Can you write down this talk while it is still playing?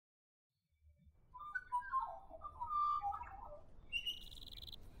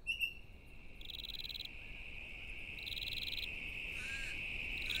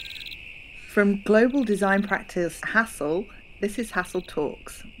From global design practice Hassel, this is HASSELL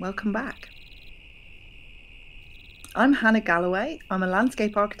Talks. Welcome back. I'm Hannah Galloway. I'm a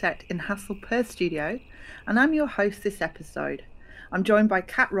landscape architect in HASSELL Perth studio, and I'm your host this episode. I'm joined by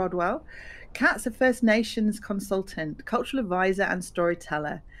Kat Rodwell. Kat's a First Nations consultant, cultural advisor, and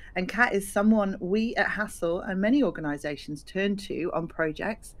storyteller. And Kat is someone we at HASSELL and many organisations turn to on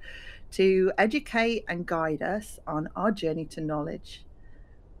projects to educate and guide us on our journey to knowledge.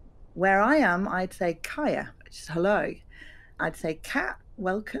 Where I am, I'd say Kaya, which is hello. I'd say Kat,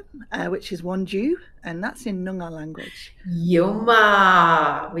 welcome, which is Wonju, and that's in Noongar language.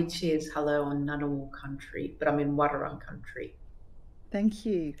 Yuma, which is hello on Ngunnawal country, but I'm in Wadawurrung country. Thank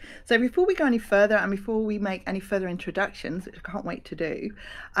you. So before we go any further and before we make any further introductions, which I can't wait to do,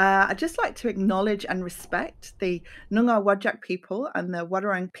 I'd just like to acknowledge and respect the Noongar Whadjuk people and the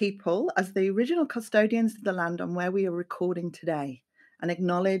Wadawurrung people as the original custodians of the land on where we are recording today, and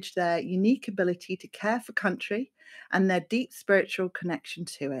acknowledge their unique ability to care for country and their deep spiritual connection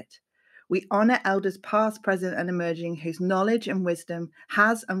to it. We honour elders past, present and emerging whose knowledge and wisdom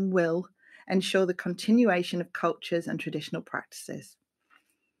has and will ensure the continuation of cultures and traditional practices.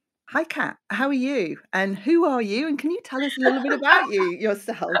 Hi, Kat. How are you? And who are you? And can you tell us a little bit about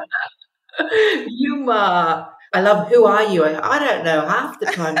yourself? Yuma, I love who are you? I don't know half the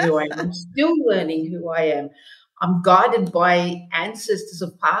time who I am. I'm still learning who I am. I'm guided by ancestors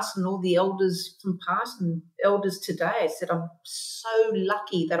of past and all the elders from past and elders today. I said I'm so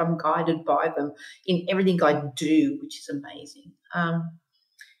lucky that I'm guided by them in everything I do, which is amazing. Where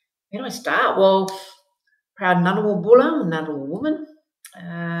do I start? Well, proud Ngunnawal Bulla, Ngunnawal woman.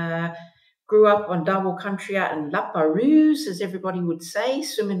 Uh, Grew up on Darwell country out in Lapparoos, as everybody would say,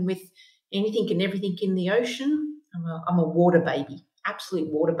 swimming with anything and everything in the ocean. I'm a water baby, absolute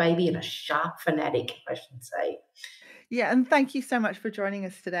water baby, and a shark fanatic, I should say. Yeah, and thank you so much for joining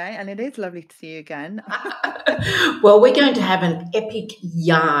us today. And it is lovely to see you again. Well, we're going to have an epic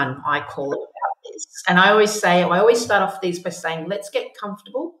yarn, I call it, about this. And I always start off these by saying, let's get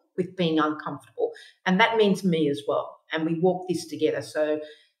comfortable with being uncomfortable. And that means me as well. And we walk this together. So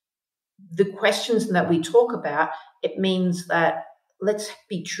the questions that we talk about, it means that let's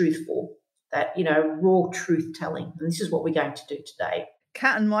be truthful, that, raw truth telling. And this is what we're going to do today.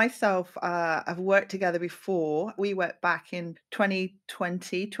 Kat and myself have worked together before. We worked back in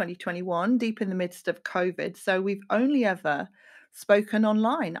 2020, 2021, deep in the midst of COVID. So we've only ever spoken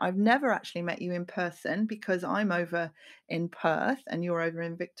online. I've never actually met you in person because I'm over in Perth and you're over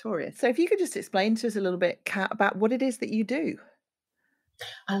in Victoria. So if you could just explain to us a little bit, Kat, about what it is that you do.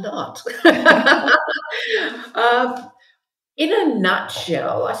 A lot. In a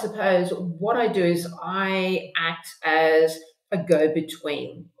nutshell, I suppose what I do is I act as a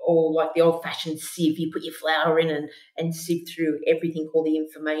go-between, or like the old-fashioned sieve. You put your flour in and sieve through everything, all the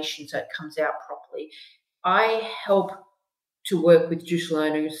information, so it comes out properly. I help to work with traditional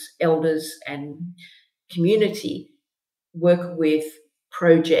owners, elders, and community, work with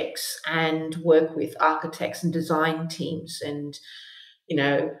projects and work with architects and design teams and,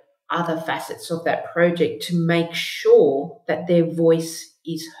 other facets of that project to make sure that their voice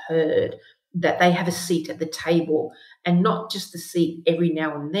is heard, that they have a seat at the table and not just a seat every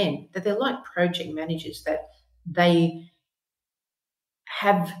now and then, that they're like project managers, that they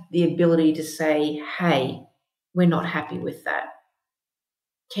have the ability to say, hey, we're not happy with that.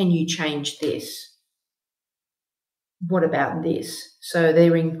 Can you change this? What about this? So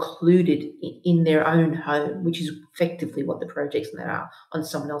they're included in their own home, which is effectively what the projects that are on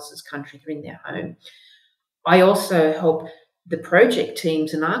someone else's country, they're in their home. I also help the project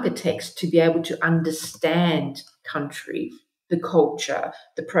teams and architects to be able to understand country, the culture,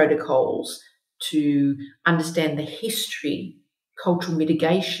 the protocols, to understand the history, cultural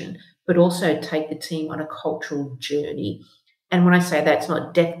mitigation, but also take the team on a cultural journey. And when I say that, it's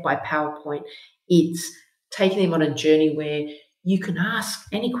not death by PowerPoint, it's taking them on a journey where you can ask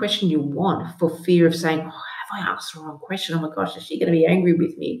any question you want for fear of saying, oh, have I asked the wrong question? Oh my gosh, is she going to be angry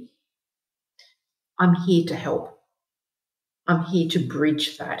with me? I'm here to help. I'm here to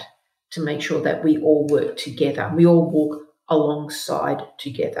bridge that, to make sure that we all work together. We all walk alongside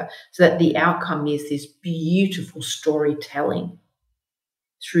together so that the outcome is this beautiful storytelling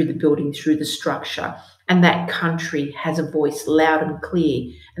through the building, through the structure, and that country has a voice loud and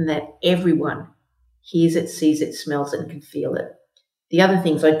clear, and that everyone hears it, sees it, smells it, and can feel it. The other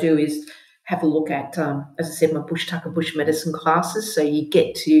things I do is have a look at, as I said, my bush tucker bush medicine classes, so you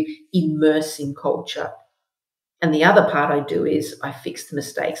get to immerse in culture. And the other part I do is I fix the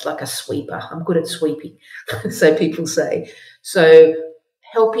mistakes like a sweeper. I'm good at sweeping, so people say. So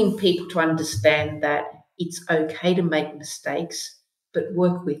helping people to understand that it's okay to make mistakes, but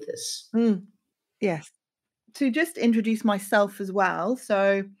work with us. Mm, yes. To just introduce myself as well.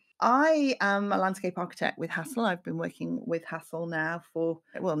 So I am a landscape architect with Hassel. I've been working with Hassel now for,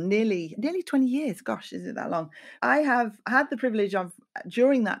 well, nearly 20 years. Gosh, is it that long? I have had the privilege of,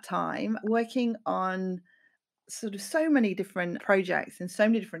 during that time, working on sort of so many different projects in so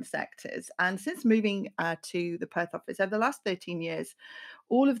many different sectors. And since moving to the Perth office over the last 13 years,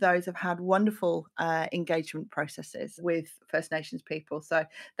 all of those have had wonderful engagement processes with First Nations people. So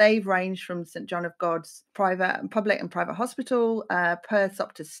they've ranged from St John of God's public and private hospital, Perth's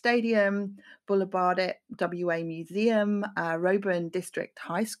Optus Stadium, Boulevard WA Museum, Roebourne District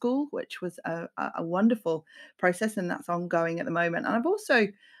High School, which was a wonderful process, and that's ongoing at the moment. And I've also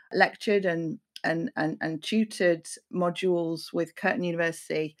lectured and tutored modules with Curtin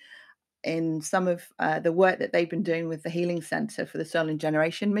University in some of the work that they've been doing with the Healing Centre for the Stolen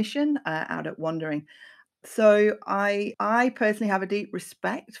Generation mission out at Wandering. So I personally have a deep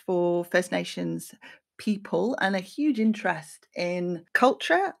respect for First Nations people and a huge interest in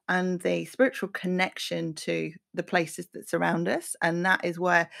culture and the spiritual connection to the places that surround us. And that is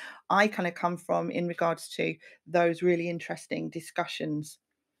where I kind of come from in regards to those really interesting discussions,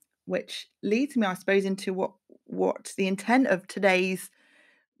 which leads me, I suppose, into what the intent of today's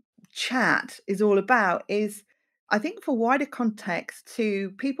chat is all about is, I think, for wider context to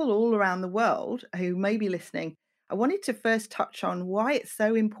people all around the world who may be listening, I wanted to first touch on why it's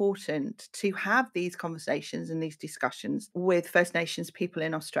so important to have these conversations and these discussions with First Nations people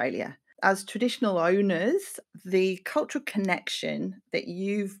in Australia. As traditional owners, the cultural connection that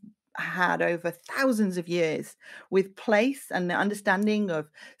you've had over thousands of years with place and the understanding of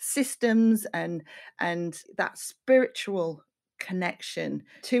systems and that spiritual connection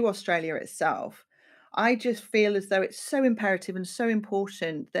to Australia itself, I just feel as though it's so imperative and so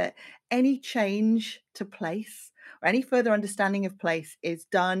important that any change to place or any further understanding of place is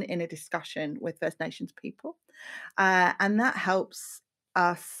done in a discussion with First Nations people. And that helps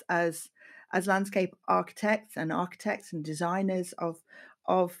us as landscape architects and designers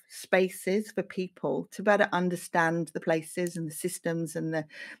of spaces for people to better understand the places and the systems and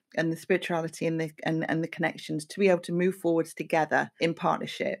the spirituality and the connections, to be able to move forwards together in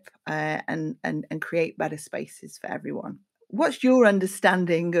partnership and create better spaces for everyone. What's your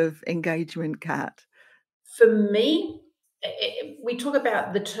understanding of engagement, Kat? For me, we talk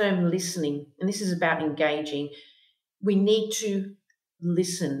about the term listening, and this is about engaging. We need to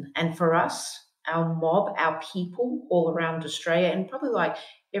listen. And for us, our mob, our people all around Australia, and probably like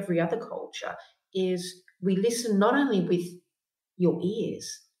every other culture, is we listen not only with your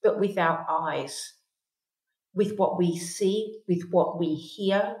ears, but with our eyes, with what we see, with what we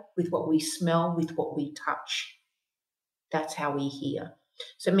hear, with what we smell, with what we touch. That's how we hear.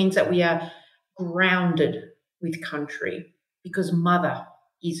 So it means that we are grounded with country because mother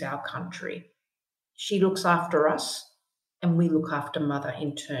is our country. She looks after us and we look after mother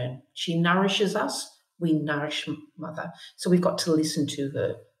in turn. She nourishes us, we nourish mother. So we've got to listen to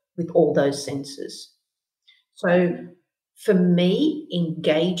her with all those senses. So for me,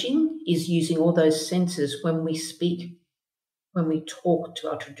 engaging is using all those senses when we speak, when we talk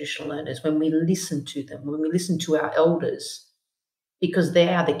to our traditional owners, when we listen to them, when we listen to our elders, because they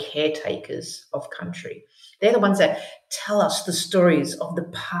are the caretakers of country. They're the ones that tell us the stories of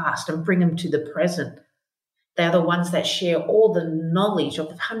the past and bring them to the present. They're the ones that share all the knowledge of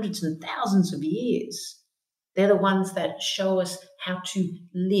the hundreds and thousands of years. They're the ones that show us how to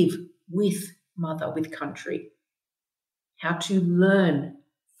live with mother, with country, how to learn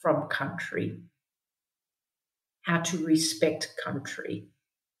from country, how to respect country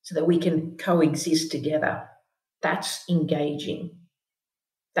so that we can coexist together. That's engaging.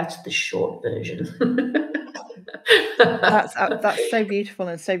 That's the short version. That's so beautiful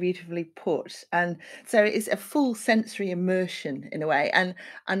and so beautifully put, and so it's a full sensory immersion in a way, and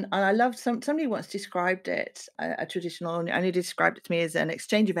I love somebody once described it, a traditional and he described it to me as an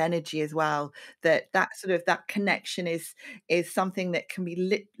exchange of energy as well. That sort of that connection is something that can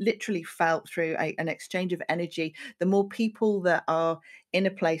be literally felt through an exchange of energy. The more people that are in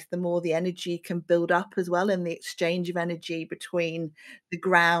a place, the more the energy can build up as well, and the exchange of energy between the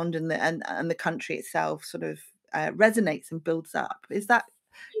ground and the country itself sort of resonates and builds up. Is that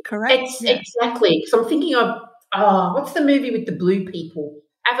correct? It's Yeah. exactly. So I'm thinking of, what's the movie with the blue people?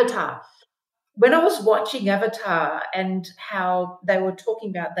 Avatar. When I was watching Avatar and how they were talking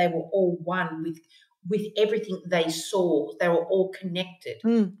about they were all one with everything they saw, they were all connected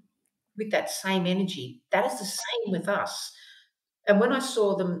Mm, with that same energy. That is the same with us. And when I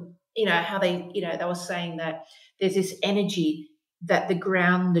saw them, how they were saying that there's this energy that the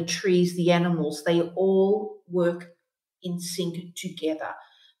ground, the trees, the animals, they all work in sync together.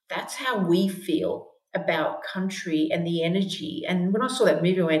 That's how we feel about country and the energy. And when I saw that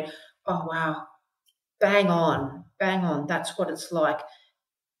movie, I went, oh, wow, bang on, bang on. That's what it's like,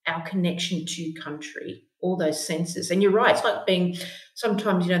 our connection to country, all those senses. And you're right, it's like being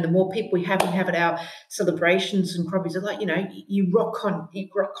sometimes, the more people we have at our celebrations and croppies are like, you rock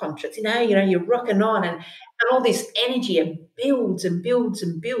concerts, you're rocking on and all this energy and builds and builds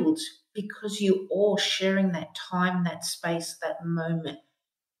and builds because you're all sharing that time, that space, that moment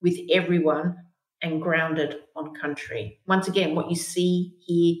with everyone and grounded on country. Once again, what you see,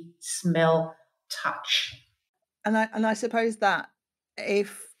 hear, smell, touch. And I suppose that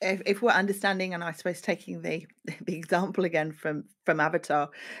if we're understanding, and I suppose taking the the example again from Avatar,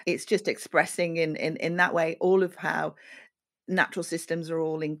 it's just expressing in that way all of how natural systems are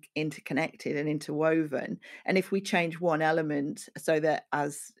all interconnected and interwoven. And if we change one element, so that,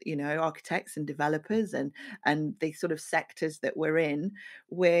 as you know, architects and developers and the sort of sectors that we're in,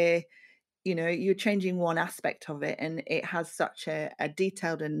 we're, you're changing one aspect of it, and it has such a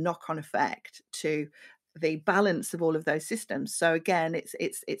detailed and knock-on effect to the balance of all of those systems. So again,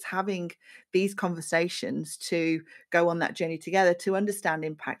 it's having these conversations to go on that journey together to understand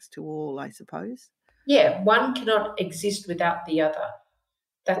impacts to all, I suppose. Yeah, one cannot exist without the other.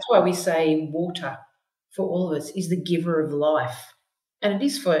 That's why we say water for all of us is the giver of life. And it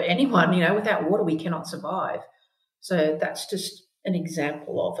is for anyone, without water we cannot survive. So that's just an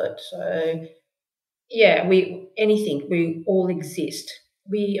example of it. So yeah, we all exist.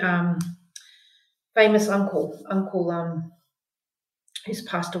 We famous uncle who's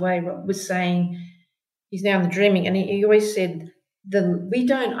passed away was saying, he's now in the dreaming, and he always said, we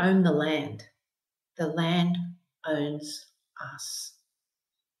don't own the land owns us.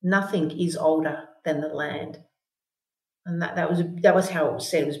 Nothing is older than the land. And that was how it was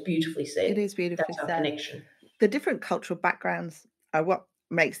said. It was beautifully It said. is beautifully That's our said. connection. The different cultural backgrounds are what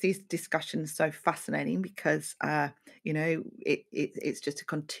makes these discussions so fascinating, because it's just a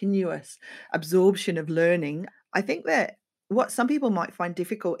continuous absorption of learning. I think that what some people might find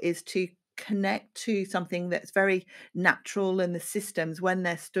difficult is to connect to something that's very natural in the systems when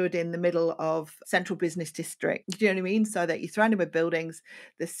they're stood in the middle of central business district. Do you know what I mean? So that you're surrounded by buildings,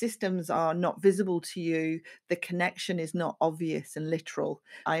 the systems are not visible to you, the connection is not obvious and literal.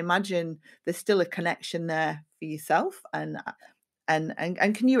 I imagine there's still a connection there for yourself, and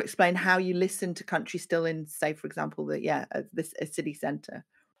can you explain how you listen to country still in, say, for example, a city centre?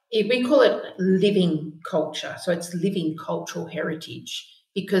 We call it living culture. So it's living cultural heritage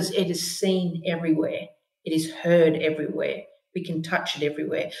because it is seen everywhere. It is heard everywhere. We can touch it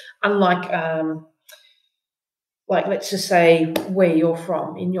everywhere. Unlike, like, let's just say where you're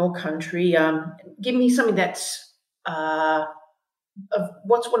from in your country. Give me something that's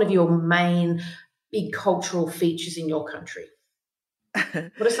what's one of your main big cultural features in your country?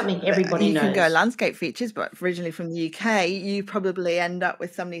 What is something everybody You can go knows? landscape features, but originally from the UK, you probably end up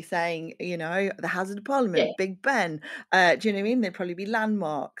with somebody saying, the Hazard of Yeah, Parliament, Big Ben. Do you know what I mean? There'd probably be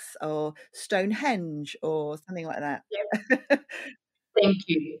landmarks or Stonehenge or something like that. yeah. Thank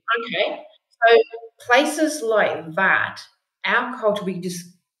you. Okay. So places like that, our culture, we just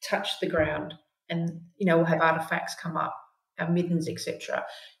touch the ground and, we'll have artifacts come up, our middens, etc.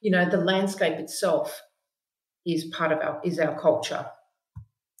 The landscape itself is our culture.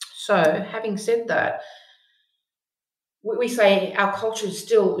 So having said that, we say our culture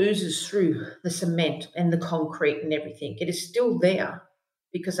still oozes through the cement and the concrete and everything. It is still there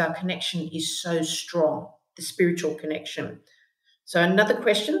because our connection is so strong, the spiritual connection. So another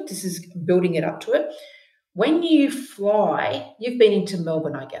question, this is building it up to it. When you fly, you've been into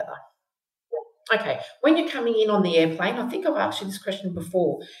Melbourne, I gather. Okay. When you're coming in on the airplane, I think I've asked you this question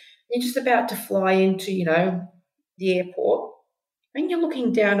before. You're just about to fly into, the airport. When you're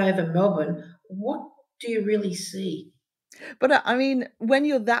looking down over Melbourne, what do you really see? But I mean, when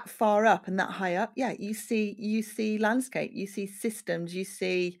you're that far up and that high up, yeah, you see landscape, you see systems,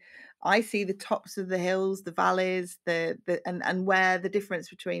 I see the tops of the hills, the valleys, and where the difference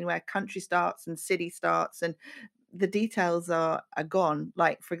between where country starts and city starts, and the details are gone.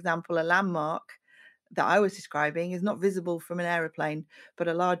 Like, for example, a landmark that I was describing is not visible from an aeroplane, but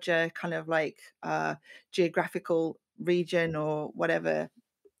a larger kind of like geographical region or whatever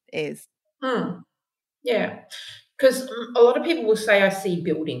is. Hmm. Yeah. Because a lot of people will say, I see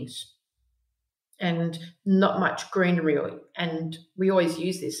buildings and not much greenery. And we always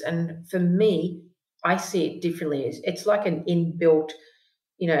use this. And for me, I see it differently. It's like an inbuilt,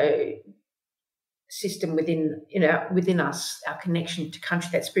 you know, system within us, our connection to country,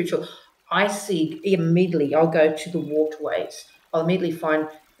 that spiritual. I see immediately, I'll go to the waterways. I'll immediately find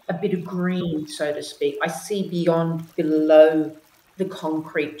a bit of green, so to speak. I see beyond, below the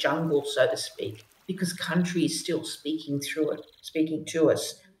concrete jungle, so to speak, because country is still speaking through it, speaking to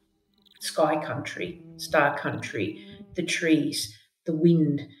us. Sky country, star country, the trees, the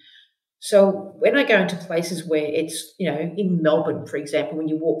wind. So when I go into places where it's, in Melbourne, for example, when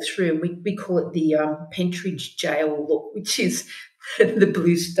you walk through, we call it the Pentridge Jail look, which is the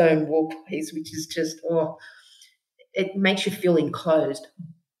bluestone walkways, which is just, it makes you feel enclosed,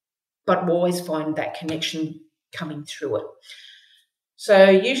 but we'll always find that connection coming through it. So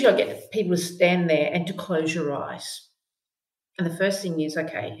usually I get people to stand there and to close your eyes. And the first thing is,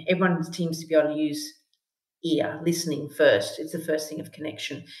 okay, everyone seems to be able to use ear, listening first. It's the first thing of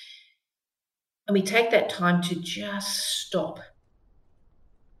connection. And we take that time to just stop,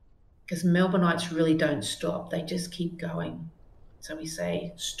 because Melbourneites really don't stop. They just keep going. So we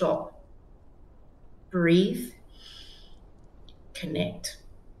say, stop, breathe, connect.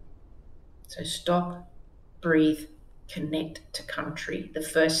 So stop, breathe, connect to country, the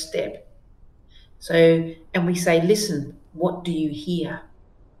first step. So, and we say, listen, what do you hear?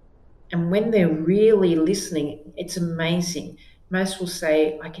 And when they're really listening, it's amazing. Most will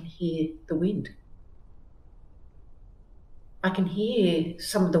say, I can hear the wind. I can hear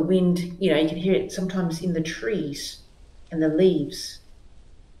some of the wind, you can hear it sometimes in the trees and the leaves.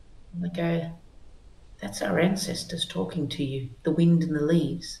 And they go, that's our ancestors talking to you, the wind and the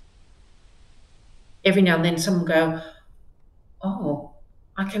leaves. Every now and then someone will go, oh,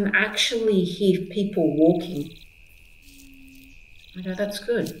 I can actually hear people walking. I go, that's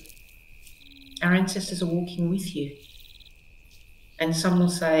good. Our ancestors are walking with you. And some will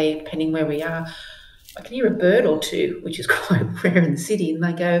say, depending where we are, I can hear a bird or two, which is quite rare in the city. And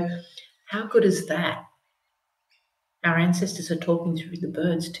they go, how good is that? Our ancestors are talking through the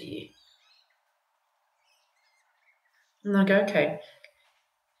birds to you. And I go, okay,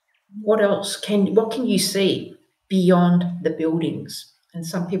 what can you see beyond the buildings? And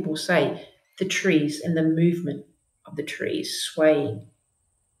some people say the trees and the movement of the trees swaying.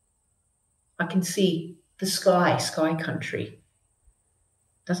 I can see the sky country.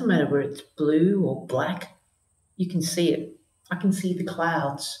 Doesn't matter whether it's blue or black, you can see it. I can see the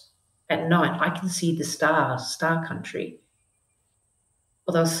clouds. At night, I can see the stars, star country.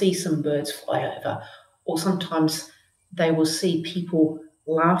 Or they'll see some birds fly over. Or sometimes they will see people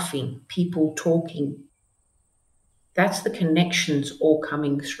laughing, people talking. That's the connections all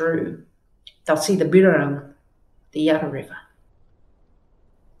coming through. They'll see the Birrarung, the Yarra River.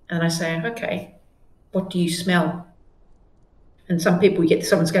 And I say, okay, what do you smell? And some people get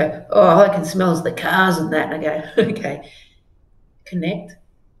someone's go, oh, all I can smell is the cars and that. And I go, okay, connect.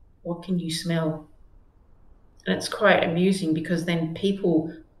 What can you smell? And it's quite amusing because then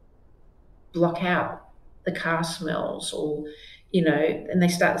people block out the car smells or, and they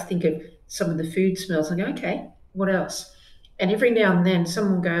start to think of some of the food smells and go, okay, what else? And every now and then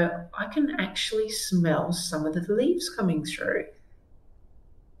someone will go, I can actually smell some of the leaves coming through.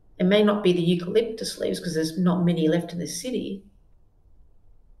 It may not be the eucalyptus leaves because there's not many left in the city,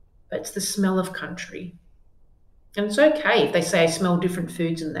 but it's the smell of country. And it's okay if they say I smell different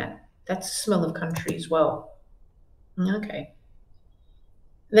foods and that. That's the smell of country as well. Okay.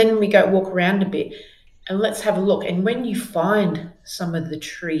 Then we go walk around a bit and let's have a look. And when you find some of the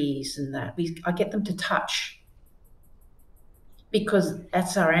trees and that, I get them to touch because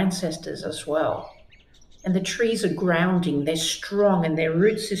that's our ancestors as well. And the trees are grounding, they're strong, and their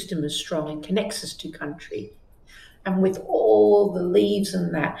root system is strong and connects us to country. And with all the leaves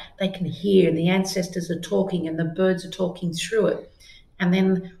and that, they can hear, and the ancestors are talking, and the birds are talking through it. And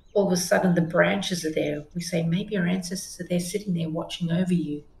then all of a sudden, the branches are there. We say, maybe our ancestors are there sitting there watching over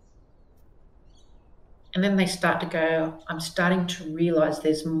you. And then they start to go, I'm starting to realize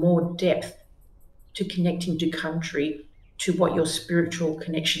there's more depth to connecting to country, to what your spiritual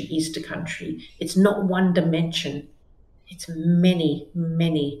connection is to country. It's not one dimension, it's many,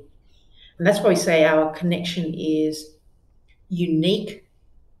 many. And that's why we say our connection is unique,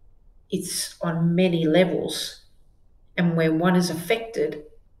 it's on many levels. And when one is affected,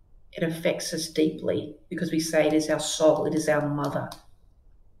 it affects us deeply because we say it is our soul, it is our mother.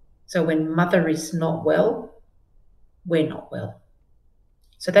 So when mother is not well, we're not well.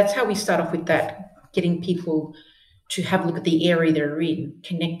 So that's how we start off with that, getting people to have a look at the area they're in,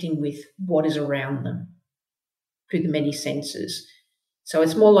 connecting with what is around them through the many senses. So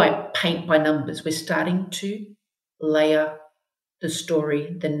it's more like paint by numbers. We're starting to layer the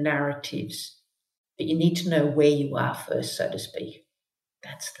story, the narratives, but you need to know where you are first, so to speak.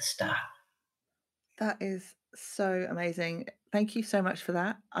 That's the start. That is so amazing. Thank you so much for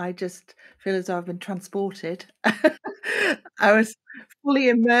that. I just feel as though I've been transported. I was fully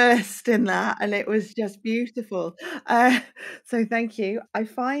immersed in that, and it was just beautiful. Uh, so thank you. I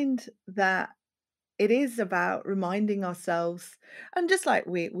find that it is about reminding ourselves, and just like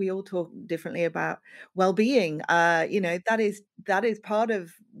we all talk differently about well-being, that is part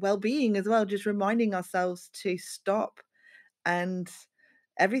of well-being as well, just reminding ourselves to stop. And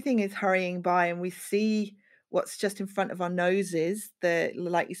everything is hurrying by, and we see what's just in front of our noses, the,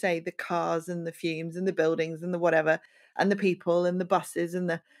 like you say, the cars and the fumes and the buildings and the whatever, and the people and the buses and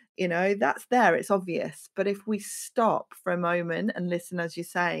the, that's there, it's obvious. But if we stop for a moment and listen, as you're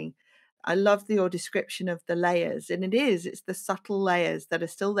saying, I love your description of the layers, and it's the subtle layers that are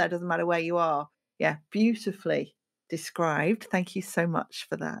still there, doesn't matter where you are. Yeah, beautifully described. Thank you so much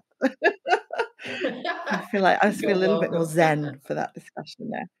for that. I just feel You're a little bit more welcome. zen for that discussion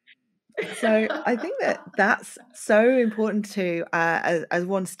there. So I think that that's so important to, as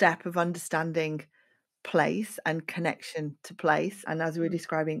one step of understanding place and connection to place, and as we were Mm,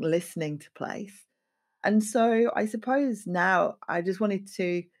 describing, listening to place. And so I suppose now I just wanted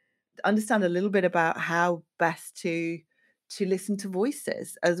to understand a little bit about how best to listen to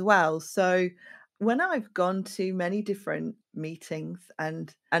voices as well. So when I've gone to many different meetings,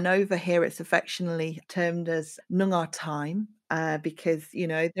 and over here it's affectionately termed as Noongar time, because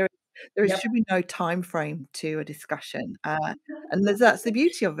there yep. should be no time frame to a discussion. And that's the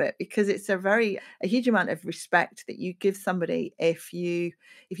beauty of it, because it's a huge amount of respect that you give somebody if you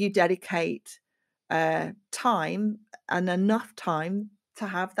dedicate time, and enough time to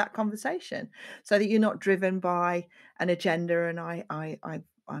have that conversation, so that you're not driven by an agenda, and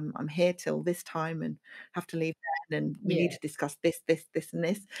I'm here till this time and have to leave then, and we need Yeah, to discuss this and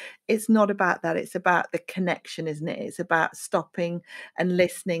this. It's not about that. It's about the connection, isn't it? It's about stopping and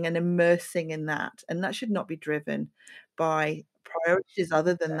listening and immersing in that, and that should not be driven by priorities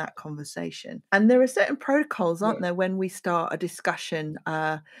other than that exactly. conversation. And there are certain protocols, aren't Yeah, there, when we start a discussion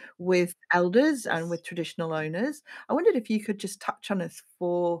with elders and yes. with traditional owners. I wondered if you could just touch on us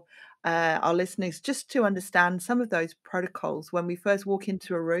for our listeners, just to understand some of those protocols when we first walk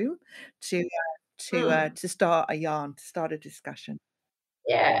into a room to Mm, to start a yarn, to start a discussion.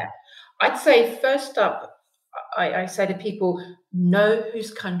 yeah. I'd say first up, I say to people, know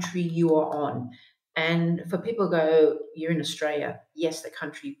whose country you are on. And for people to go, you're in Australia, yes, the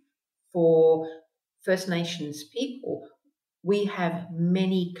country. For First Nations people, we have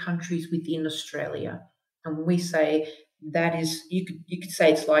many countries within Australia. And when we say that is, you could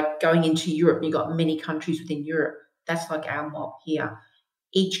say it's like going into Europe, and you've got many countries within Europe. That's like our mob here.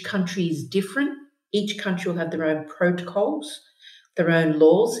 Each country is different. Each country will have their own protocols, their own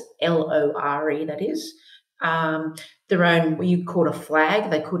laws, LORE, that is. Um, their own, what you call a flag.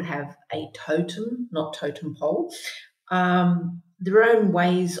 They could have a totem, not totem pole. Their own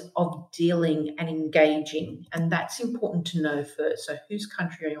ways of dealing and engaging. And that's important to know first. So, whose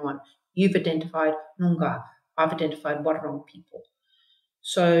country are you on? You've identified Noongar. I've identified Wadawurrung people.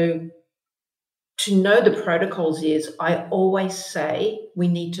 So, to know the protocols is I always say we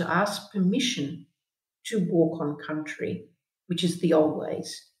need to ask permission to walk on country, which is the old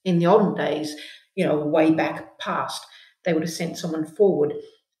ways. In the olden days, way back past, they would have sent someone forward.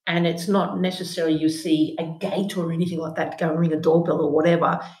 And it's not necessarily you see a gate or anything like that, go and ring a doorbell or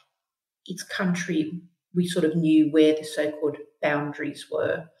whatever. It's country. We sort of knew where the so called boundaries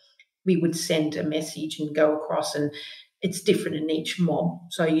were. We would send a message and go across, and it's different in each mob.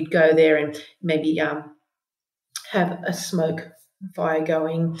 So you'd go there and maybe have a smoke fire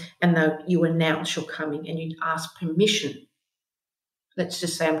going, and you announce you're coming, and you'd ask permission. Let's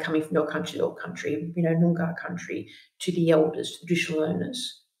just say I'm coming from your country, Noongar country, to the elders, traditional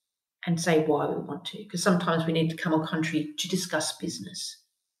owners, and say why we want to. Because sometimes we need to come on country to discuss business,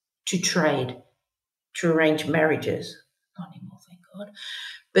 to trade, to arrange marriages. Not anymore, thank God.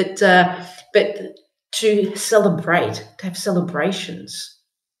 But to celebrate, to have celebrations.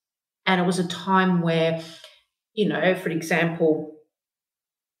 And it was a time where, for example,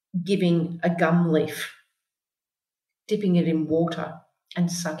 giving a gum leaf, dipping it in water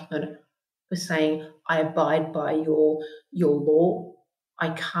and sucking on it, was saying, I abide by your law, I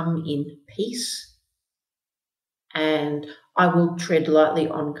come in peace, and I will tread lightly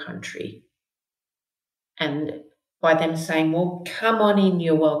on country. And by them saying, well, come on in,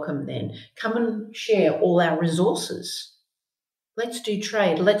 you're welcome then. Come and share all our resources. Let's do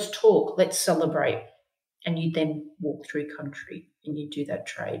trade, let's talk, let's celebrate. And you then walk through country and you do that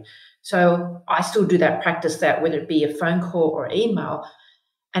trade. So I still do that, practice that, whether it be a phone call or email,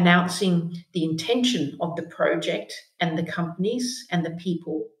 announcing the intention of the project and the companies and the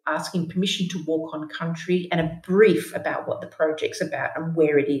people, asking permission to walk on country, and a brief about what the project's about and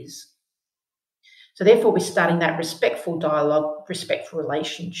where it is. So therefore, we're starting that respectful dialogue, respectful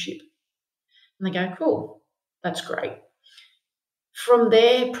relationship. And they go, cool, that's great. From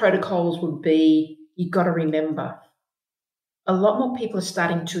there, protocols would be you've got to remember a lot more people are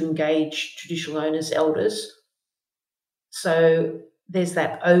starting to engage traditional owners, elders. So there's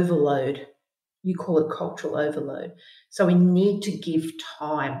that overload. You call it cultural overload. So we need to give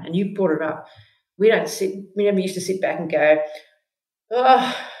time. And you brought it up. We never used to sit back and go,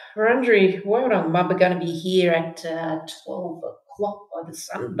 oh, Randri, why would our mum going to be here at 12 o'clock by the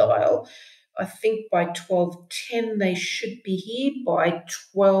sundial? I think by 12:10 they should be here. By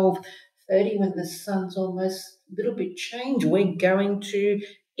 12:30, when the sun's almost a little bit changed, we're going to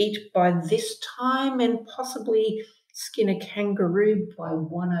eat by this time and possibly skin a kangaroo by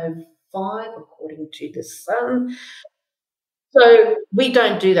 1:05 according to the sun. So we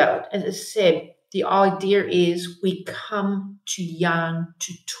don't do that. As I said, the idea is we come to yarn,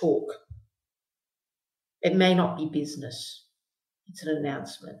 to talk. It may not be business. It's an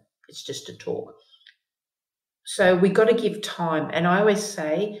announcement. It's just a talk. So we got to give time. And I always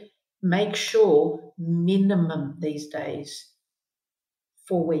say, make sure minimum these days,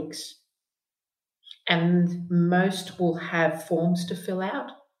 4 weeks. And most will have forms to fill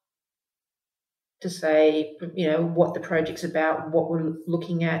out to say, what the project's about, what we're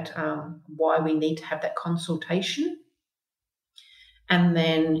looking at, why we need to have that consultation. And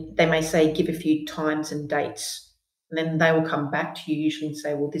then they may say, give a few times and dates. And then they will come back to you usually and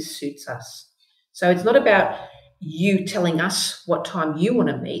say, well, this suits us. So it's not about you telling us what time you want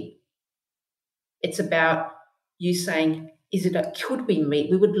to meet. It's about you saying, could we meet?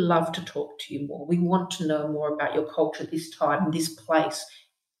 We would love to talk to you more. We want to know more about your culture this time, this place,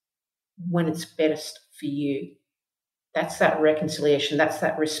 when it's best for you. That's that reconciliation. That's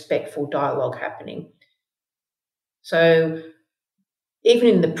that respectful dialogue happening. So even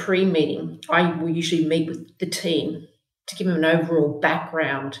in the pre-meeting, I will usually meet with the team to give them an overall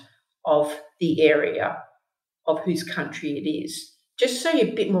background of the area, of whose country it is, just so you're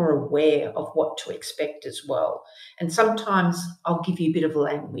a bit more aware of what to expect as well. And sometimes I'll give you a bit of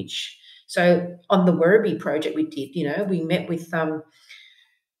language. So on the Werribee project we did, we met with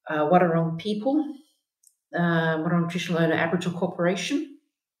Wadawurrung people, Wadawurrung Traditional Owner Aboriginal Corporation,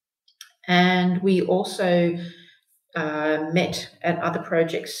 and we also met at other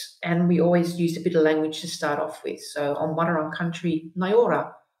projects, and we always used a bit of language to start off with. So on Wadawurrung country,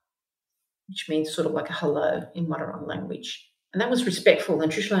 Nayora, which means sort of like a hello in Wadawurrung language. And that was respectful, and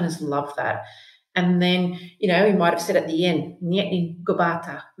traditional owners love that. And then, we might have said at the end, Nyetni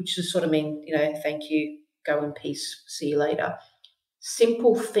Gobata, which just sort of mean, thank you, go in peace, see you later.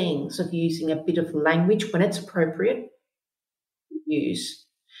 Simple things of using a bit of language when it's appropriate, use.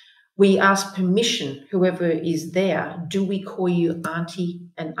 We ask permission, whoever is there, do we call you auntie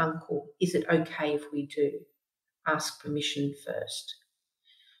and uncle? Is it okay if we do? Ask permission first.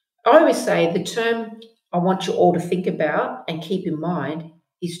 I always say the term I want you all to think about and keep in mind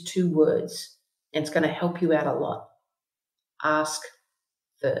is 2 words, and it's going to help you out a lot. Ask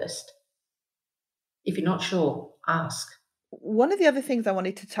first. If you're not sure, ask. One of the other things I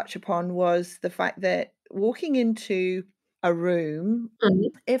wanted to touch upon was the fact that walking into a room,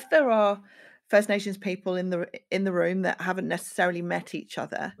 if there are First Nations people in the room that haven't necessarily met each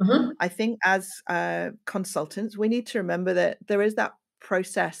other, I think as consultants, we need to remember that there is that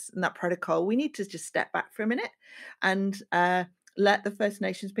process and that protocol. We need to just step back for a minute and let the First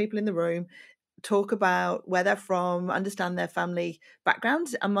Nations people in the room talk about where they're from, understand their family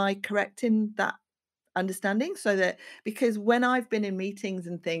backgrounds. Am I correct in that understanding? So that, because when I've been in meetings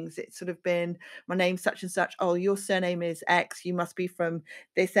and things, it's sort of been, my name's such and such, oh, your surname is X, you must be from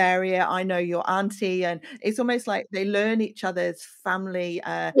this area, I know your auntie. And it's almost like they learn each other's family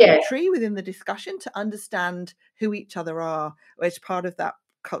Yeah. tree within the discussion to understand who each other are as part of that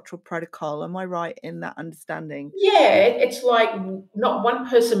cultural protocol. Am I right in that understanding? Yeah, it's like not one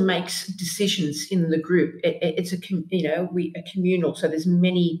person makes decisions in the group. It's a communal. So there's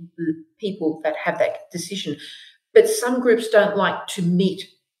many people that have that decision, but some groups don't like to meet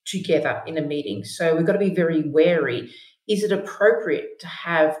together in a meeting. So we've got to be very wary. Is it appropriate to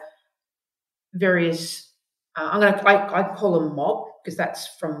have various? I call them mob, because that's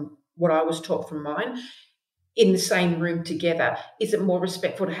from what I was taught from mine, in the same room together? Is it more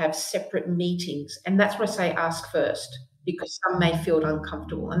respectful to have separate meetings? And that's why I say ask first, because some may feel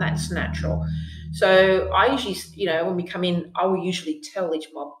uncomfortable, and that's natural. So I usually, when we come in, I will usually tell each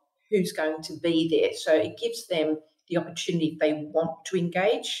mob who's going to be there. So it gives them the opportunity if they want to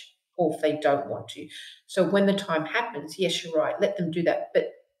engage or if they don't want to. So when the time happens, yes, you're right, let them do that. But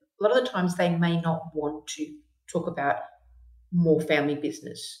a lot of the times they may not want to talk about more family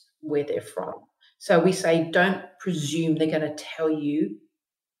business where they're from. So we say, don't presume they're going to tell you,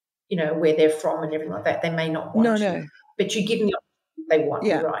 where they're from and everything like that. They may not No, want to, no. but you give them the option they want.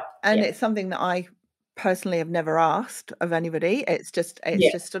 You're Yeah, right. and Yeah. it's something that I personally have never asked of anybody. It's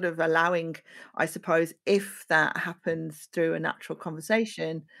Yeah. just sort of allowing, I suppose, if that happens through a natural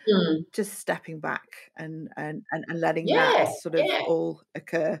conversation, Mm. just stepping back and letting that Yeah. sort of Yeah. all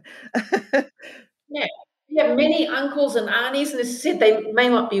occur. Yeah. Yeah, many uncles and aunties, and as I said, they may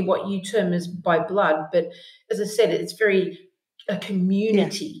not be what you term as by blood, but as I said, it's very a Yeah.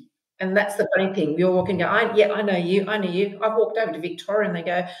 community. And that's the funny thing. We all walk and go, yeah, I know you, I know you. I've walked over to Victoria and they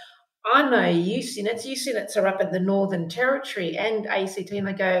go, I know you Senates. You Senates are up in the Northern Territory and ACT. And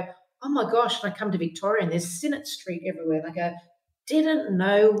they go, oh my gosh. And I come to Victoria and there's Senate Street everywhere. And I go, didn't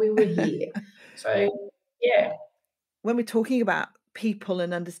know we were here. So, yeah. When we're talking about people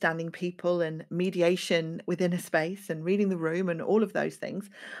and understanding people and mediation within a space and reading the room and all of those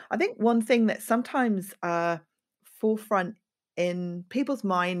things, I think one thing that sometimes forefront in people's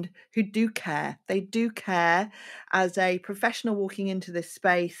mind who do care, they do care as a professional walking into this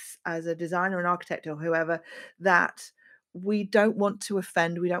space, as a designer, an architect, or whoever, that we don't want to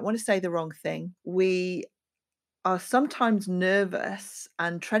offend, we don't want to say the wrong thing. We are sometimes nervous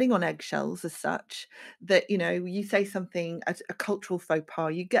and treading on eggshells as such that, you say something, a cultural faux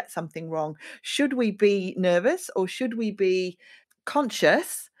pas, you get something wrong. Should we be nervous or should we be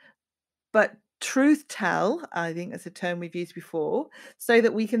conscious, but truth tell, I think that's a term we've used before, so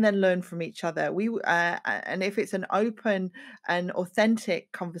that we can then learn from each other. And if it's an open and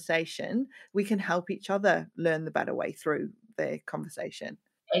authentic conversation, we can help each other learn the better way through the conversation.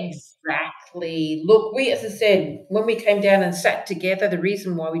 Exactly. Look, as I said, when we came down and sat together, the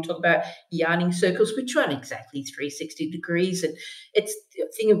reason why we talk about yarning circles, which aren't exactly 360 degrees, and it's the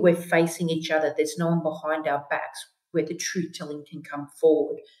thing of we're facing each other. There's no one behind our backs where the truth telling can come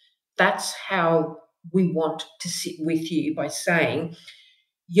forward. That's how we want to sit with you by saying,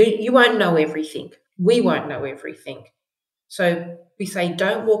 you won't know everything. We won't know everything. So we say,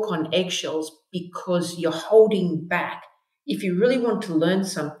 don't walk on eggshells because you're holding back. If you really want to learn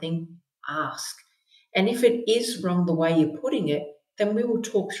something, ask. And if it is wrong the way you're putting it, then we will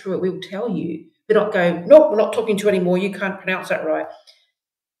talk through it. We will tell you. We don't go, nope, we're not talking to you anymore. You can't pronounce that right.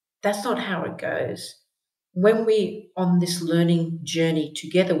 That's not how it goes. When we on this learning journey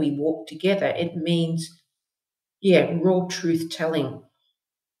together, we walk together, it means, raw truth telling.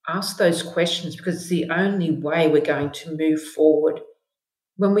 Ask those questions because it's the only way we're going to move forward.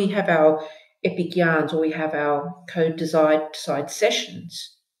 When we have our epic yarns or we have our code design side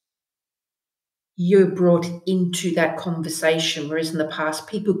sessions, you're brought into that conversation, whereas in the past,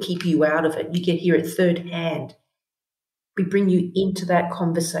 people keep you out of it. You get here at third hand. We bring you into that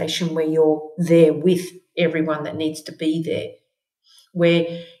conversation where you're there with everyone that needs to be there,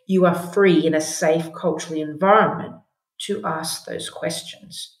 where you are free in a safe cultural environment to ask those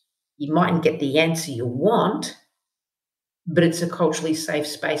questions. You mightn't get the answer you want, but it's a culturally safe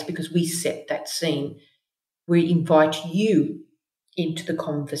space because we set that scene. We invite you into the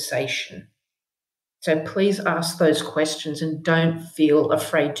conversation. So please ask those questions and don't feel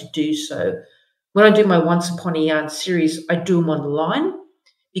afraid to do so. When I do my Once Upon a Yarn series, I do them online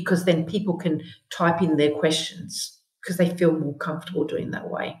because then people can type in their questions because they feel more comfortable doing that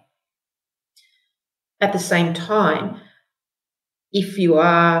way. At the same time, if you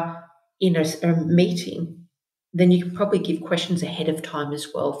are in a meeting, then you can probably give questions ahead of time as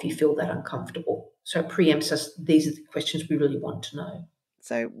well if you feel that uncomfortable. So it preempts us, these are the questions we really want to know.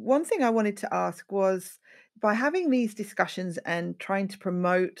 So, one thing I wanted to ask was, by having these discussions and trying to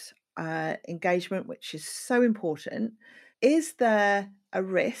promote engagement, which is so important, is there a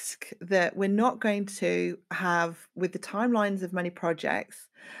risk that we're not going to have, with the timelines of many projects,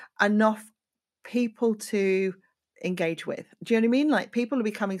 enough people to engage with? Do you know what I mean? Like, people are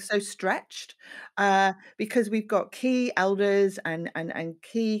becoming so stretched because we've got key elders and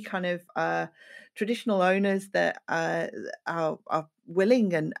key kind of traditional owners that are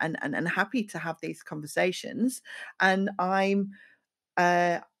willing and happy to have these conversations. And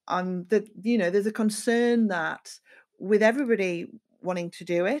uh, I'm the there's a concern that with everybody wanting to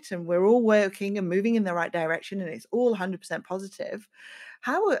do it and we're all working and moving in the right direction and it's all 100% positive,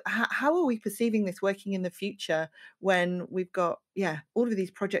 how are we perceiving this working in the future when we've got all of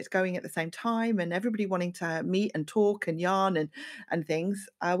these projects going at the same time and everybody wanting to meet and talk and yarn and things?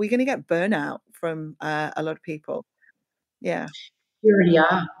 Are we going to get burnout from a lot of people? Yeah. You already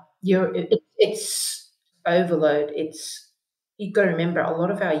are. It's overload. You've got to remember a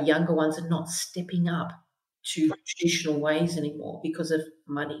lot of our younger ones are not stepping up to traditional ways anymore because of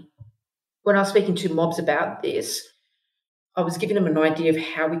money. When I was speaking to mobs about this, I was giving them an idea of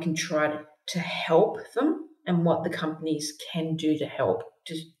how we can try to to help them and what the companies can do to help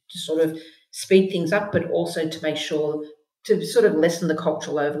to sort of speed things up, but also to make sure to sort of lessen the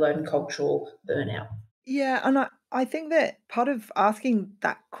cultural overload and cultural burnout. Yeah, and I think that part of asking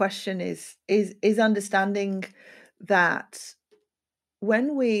that question is understanding that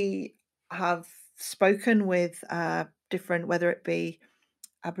when we have spoken with different, whether it be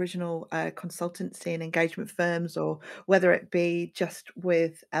Aboriginal consultancy and engagement firms, or whether it be just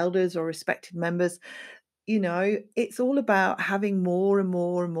with elders or respected members, it's all about having more and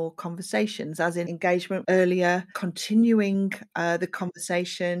more and more conversations, as in engagement earlier, continuing the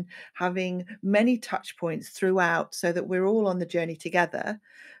conversation, having many touch points throughout so that we're all on the journey together.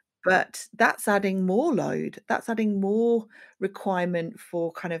 But that's adding more load. That's adding more requirement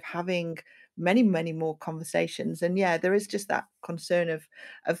for kind of having many, many more conversations. And yeah, there is just that concern of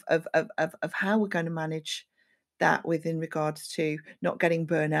how we're going to manage that within regards to not getting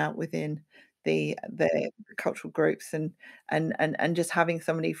burnout within the cultural groups, and just having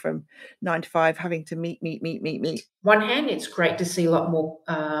somebody from 9 to 5 having to meet. One hand, it's great to see a lot more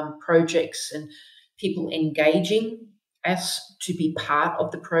projects and people engaging as to be part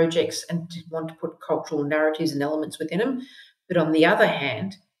of the projects and to want to put cultural narratives and elements within them. But on the other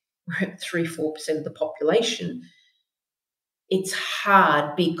hand, we're at 3-4% of the population. It's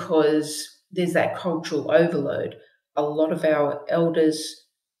hard because there's that cultural overload. A lot of our elders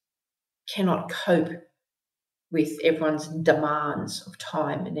cannot cope with everyone's demands of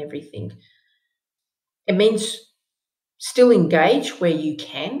time and everything. It means still engage where you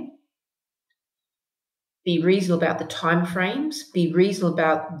can, be reasonable about the timeframes, be reasonable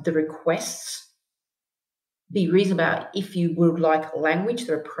about the requests, be reasonable about if you would like language.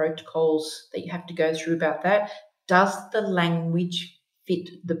 There are protocols that you have to go through about that. Does the language fit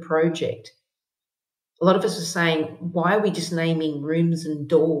the project? A lot of us are saying, why are we just naming rooms and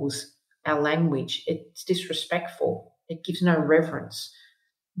doors our language? It's disrespectful. It gives no reverence.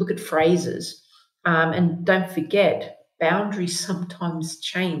 Look at phrases. And don't forget, boundaries sometimes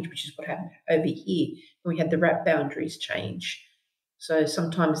change, which is what happened over here. We had the RAP boundaries change. So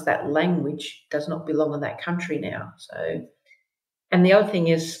sometimes that language does not belong in that country now. So, and the other thing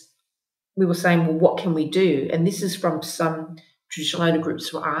is, we were saying, well, what can we do? And this is from some traditional owner groups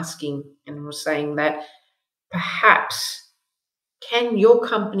who are asking and were saying that perhaps can your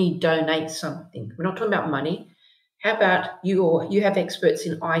company donate something? We're not talking about money. How about you have experts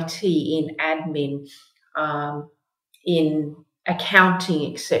in IT, in admin, in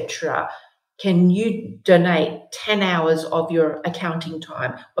accounting, etc. Can you donate 10 hours of your accounting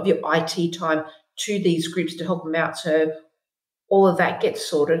time, of your IT time to these groups to help them out, so all of that gets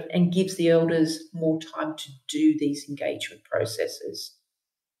sorted and gives the elders more time to do these engagement processes?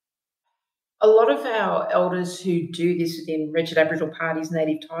 A lot of our elders who do this within registered Aboriginal parties,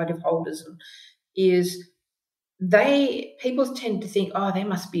 native title holders, is people tend to think, oh, they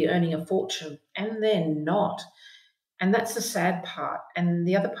must be earning a fortune, and they're not. And that's the sad part. And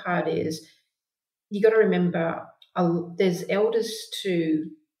the other part is, you got to remember, there's elders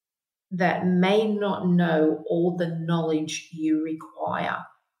too that may not know all the knowledge you require.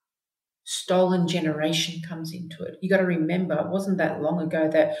 Stolen generation comes into it. You got to remember, it wasn't that long ago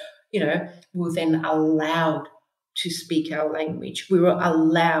that, we were then allowed to speak our language. We were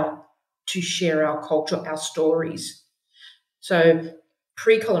allowed to share our culture, our stories. So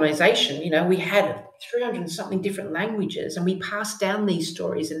pre-colonization, we had 300 and something different languages, and we passed down these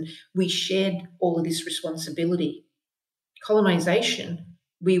stories and we shared all of this responsibility. Colonization,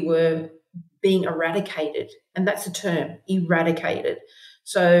 we were being eradicated, and that's a term, eradicated.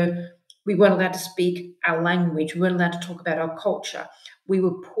 So we weren't allowed to speak our language. We weren't allowed to talk about our culture. We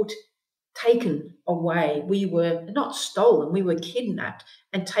were taken away. We were not stolen. We were kidnapped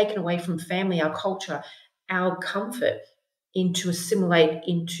and taken away from family, our culture, our comfort, to assimilate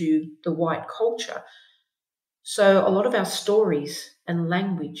into the white culture. So a lot of our stories and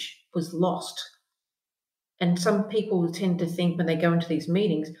language was lost. And some people tend to think when they go into these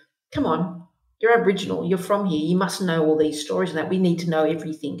meetings, come on, you're Aboriginal, you're from here, you must know all these stories and that we need to know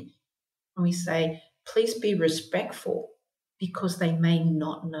everything. And we say, please be respectful, because they may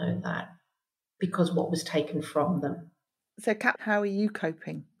not know that, because what was taken from them. So, Kat, how are you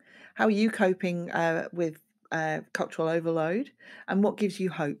coping? How are you coping with cultural overload, and what gives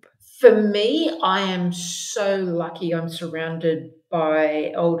you hope? For me, I am so lucky. I'm surrounded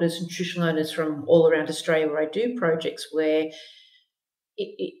by elders and traditional owners from all around Australia, where I do projects where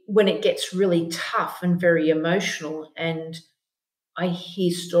when it gets really tough and very emotional, and I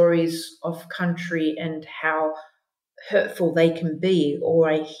hear stories of country and how hurtful they can be, or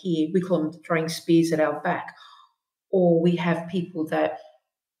I hear, we call them throwing spears at our back, or we have people that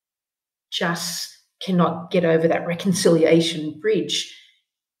just cannot get over that reconciliation bridge.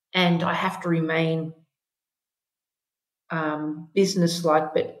 And I have to remain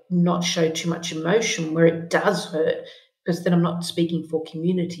businesslike, but not show too much emotion where it does hurt, because then I'm not speaking for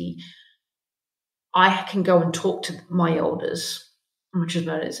community. I can go and talk to my elders, which is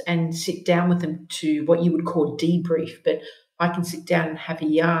known as, and sit down with them to what you would call debrief, but I can sit down and have a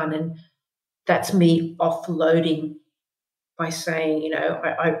yarn, and that's me offloading by saying,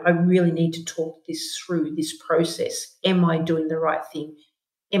 I really need to talk this through, this process. Am I doing the right thing?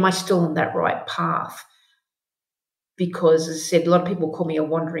 Am I still on that right path? Because, as I said, a lot of people call me a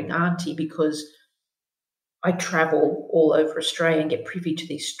wandering auntie because I travel all over Australia and get privy to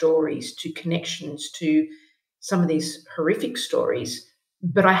these stories, to connections, to some of these horrific stories.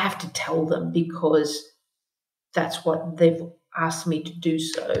 But I have to tell them because that's what they've asked me to do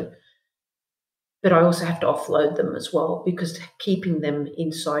so. But I also have to offload them as well, because keeping them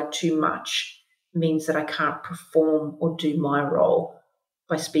inside too much means that I can't perform or do my role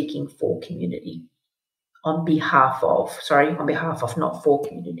by speaking for community on behalf of, not for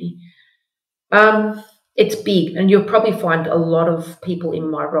community. It's big, and you'll probably find a lot of people in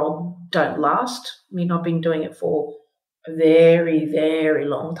my role don't last. I mean, I've been doing it for a very, very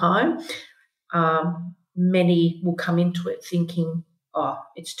long time. Many will come into it thinking, oh,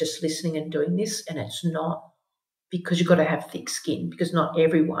 it's just listening and doing this, and it's not, because you've got to have thick skin, because not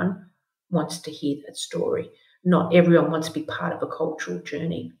everyone wants to hear that story. Not everyone wants to be part of a cultural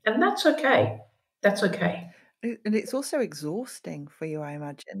journey, and that's okay. That's okay. And it's also exhausting for you, I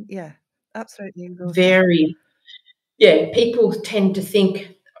imagine. Yeah, absolutely exhausting. Very, yeah, people tend to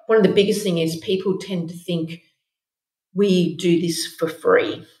think, one of the biggest thing is people tend to think we do this for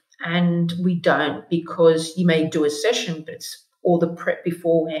free, and we don't, because you may do a session, but it's all the prep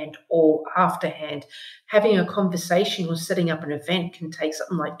beforehand or afterhand. Having a conversation or setting up an event can take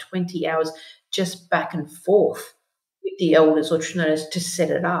something like 20 hours just back and forth with the elders or trainers to set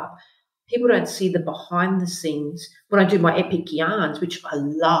it up. People don't see the behind the scenes. When I do my epic yarns, which I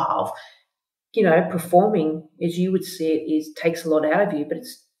love, performing, as you would see it, is takes a lot out of you, but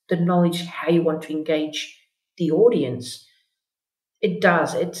it's the knowledge how you want to engage the audience. It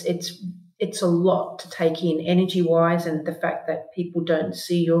does. It's a lot to take in energy wise, and the fact that people don't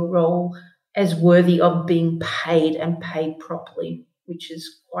see your role as worthy of being paid and paid properly, which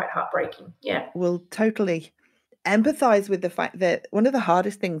is quite heartbreaking. Yeah. Will totally empathize with the fact that one of the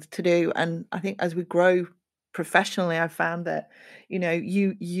hardest things to do, and I think as we grow professionally, I've found that,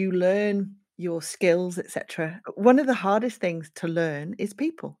 you learn your skills, etc. One of the hardest things to learn is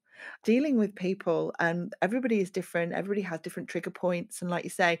people. Dealing with people, and everybody is different, everybody has different trigger points, and like you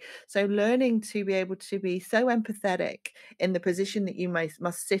say, so learning to be able to be so empathetic in the position that you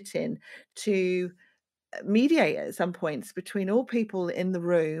must sit in to mediate at some points between all people in the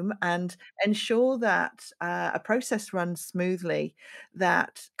room and ensure that a process runs smoothly,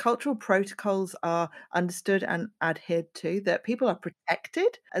 that cultural protocols are understood and adhered to, that people are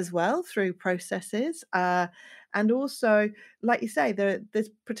protected as well through processes. And also, like you say, there's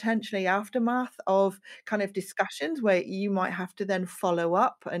potentially aftermath of kind of discussions where you might have to then follow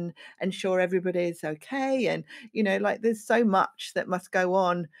up and ensure everybody is okay. And, like there's so much that must go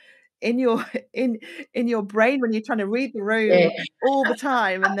on in your in in your brain when you're trying to read the Yeah. room all the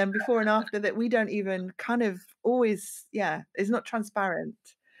time, and then before and after that we don't even kind of always, yeah, it's not transparent.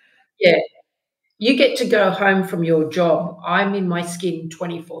 Yeah. You get to go home from your job. I'm in my skin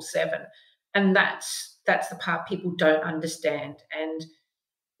 24/7. And that's the part people don't understand. And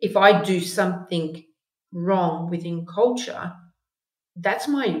if I do something wrong within culture, that's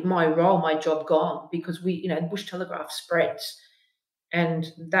my role, my job gone, because Bush Telegraph spreads,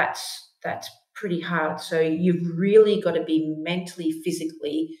 and that's pretty hard. So you've really got to be mentally,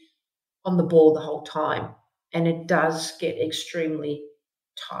 physically on the ball the whole time, and it does get extremely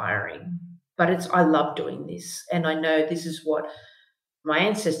tiring. But I love doing this, and I know this is what my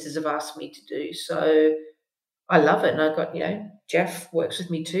ancestors have asked me to do. So I love it, and I've got Jeff works with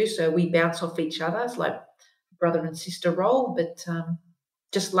me too, so we bounce off each other. It's like brother and sister role, but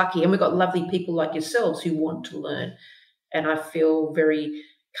just lucky, and we've got lovely people like yourselves who want to learn, and I feel very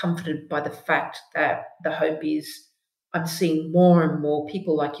comforted by the fact that the hope is I'm seeing more and more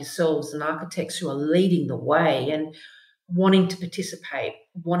people like yourselves and architects who are leading the way and wanting to participate,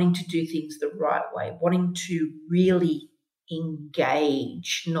 wanting to do things the right way, wanting to really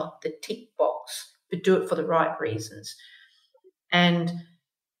engage, not the tick box, but do it for the right reasons. And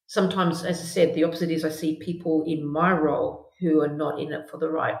sometimes, as I said, the opposite is I see people in my role who are not in it for the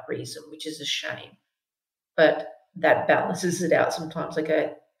right reason, which is a shame. But that balances it out sometimes. I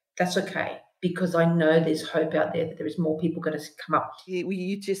go, that's okay. because I know there's hope out there, that there is more people going to come up.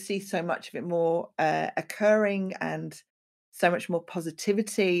 You just see so much of it more occurring, and so much more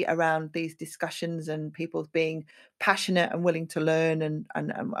positivity around these discussions, and people being passionate and willing to learn, and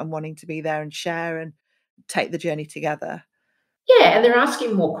wanting to be there and share and take the journey together. Yeah, and they're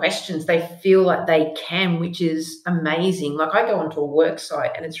asking more questions. They feel like they can, which is amazing. Like I go onto a work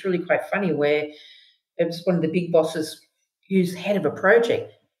site and it's really quite funny where it's one of the big bosses who's head of a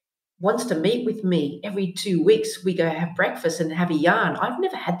project wants to meet with me every 2 weeks. We go have breakfast and have a yarn. I've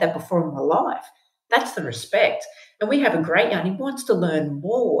never had that before in my life. That's the respect. And we have a great yarn. He wants to learn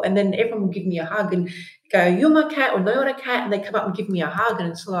more. And then everyone will give me a hug and go, "You're my cat," or "No, you're not a cat." And they come up and give me a hug. And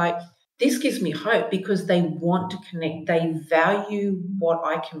it's like, this gives me hope because they want to connect. They value what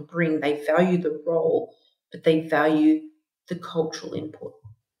I can bring. They value the role, but they value the cultural input.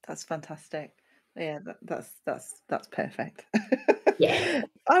 That's fantastic. Yeah, that's perfect. Yeah.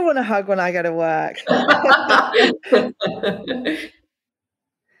 I want a hug when I go to work.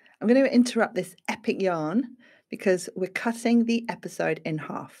 I'm going to interrupt this epic yarn because we're cutting the episode in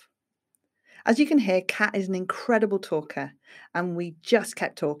half. As you can hear, Kat is an incredible talker, and we just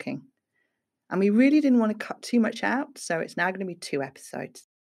kept talking. And we really didn't want to cut too much out, so it's now going to be 2 episodes.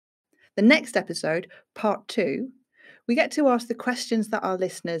 The next episode, part 2, we get to ask the questions that our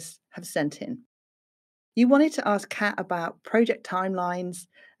listeners have sent in. You wanted to ask Kat about project timelines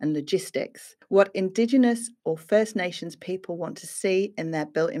and logistics, what Indigenous or First Nations people want to see in their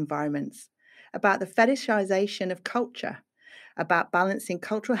built environments, about the fetishization of culture, about balancing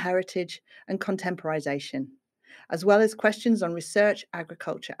cultural heritage and contemporization, as well as questions on research,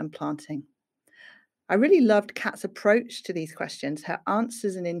 agriculture, and planting. I really loved Kat's approach to these questions, her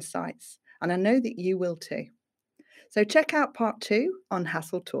answers and insights, and I know that you will too. So check out part 2 on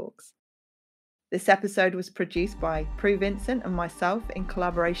HASSELL Talks. This episode was produced by Prue Vincent and myself in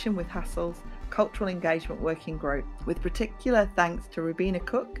collaboration with HASSELL's Cultural Engagement Working Group, with particular thanks to Rubina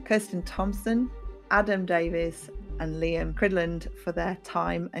Cook, Kirsten Thompson, Adam Davis, and Liam Cridland for their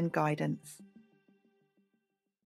time and guidance.